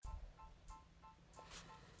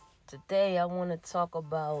Today I want to talk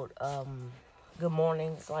about good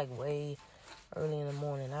morning. It's like way early in the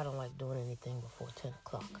morning. I don't like doing anything before 10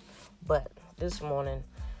 o'clock. But this morning,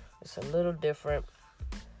 it's a little different.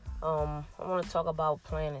 I want to talk about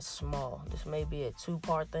playing it small. This may be a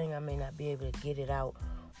two-part thing. I may not be able to get it out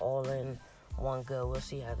all in one go. We'll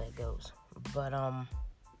see how that goes. But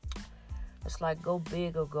it's like go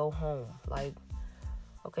big or go home.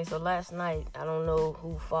 Okay, so last night, I don't know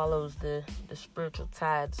who follows the spiritual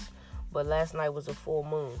tides, but last night was a full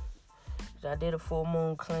moon. So I did a full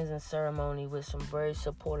moon cleansing ceremony with some very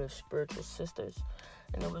supportive spiritual sisters,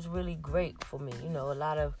 and it was really great for me. A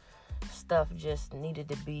lot of stuff just needed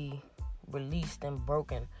to be released and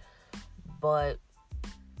broken. But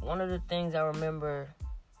one of the things I remember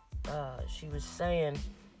she was saying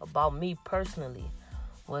about me personally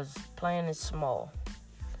was playing it small.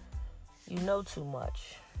 You know too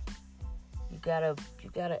much. You gotta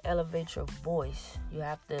elevate your voice. You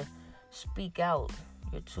have to speak out.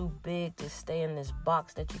 You're too big to stay in this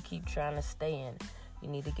box that you keep trying to stay in. You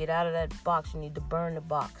need to get out of that box. You need to burn the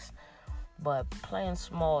box. But playing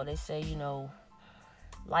small, they say,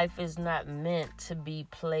 life is not meant to be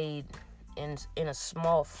played in a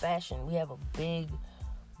small fashion. We have a big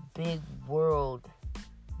world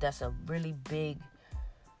that's a really big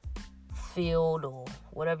field, or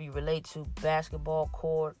whatever you relate to, basketball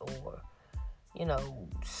court, or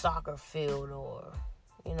soccer field, or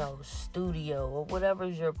studio, or whatever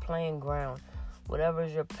is your playing ground, whatever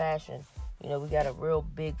is your passion. We got a real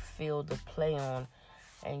big field to play on,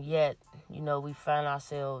 and yet we find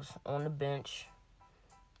ourselves on the bench,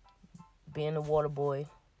 being the water boy,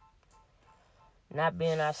 not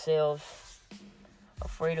being ourselves,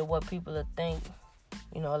 afraid of what people will think.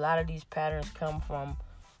 A lot of these patterns come from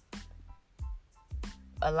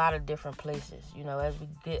a lot of different places. As we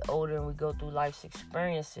get older and we go through life's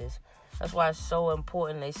experiences, that's why it's so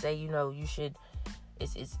important. They say,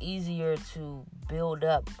 it's easier to build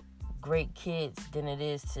up great kids than it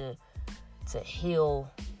is to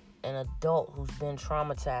heal an adult who's been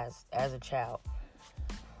traumatized as a child.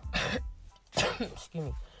 Excuse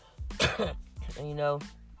me. And,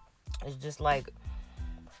 it's just like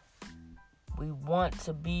we want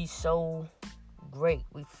to be so great.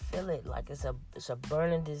 We feel it like it's a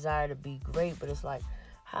burning desire to be great, but it's like,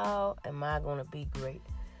 how am I going to be great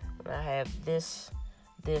when I have this,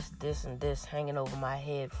 and this hanging over my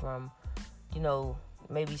head from,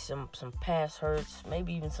 maybe some past hurts,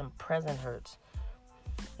 maybe even some present hurts,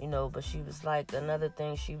 but she was like, another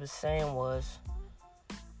thing she was saying was,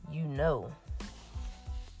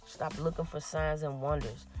 stop looking for signs and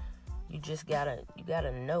wonders. You just gotta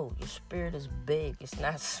know your spirit is big. It's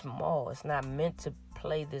not small. It's not meant to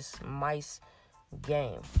play this mice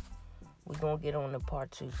game. We're gonna get on to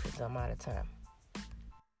part 2 because I'm out of time.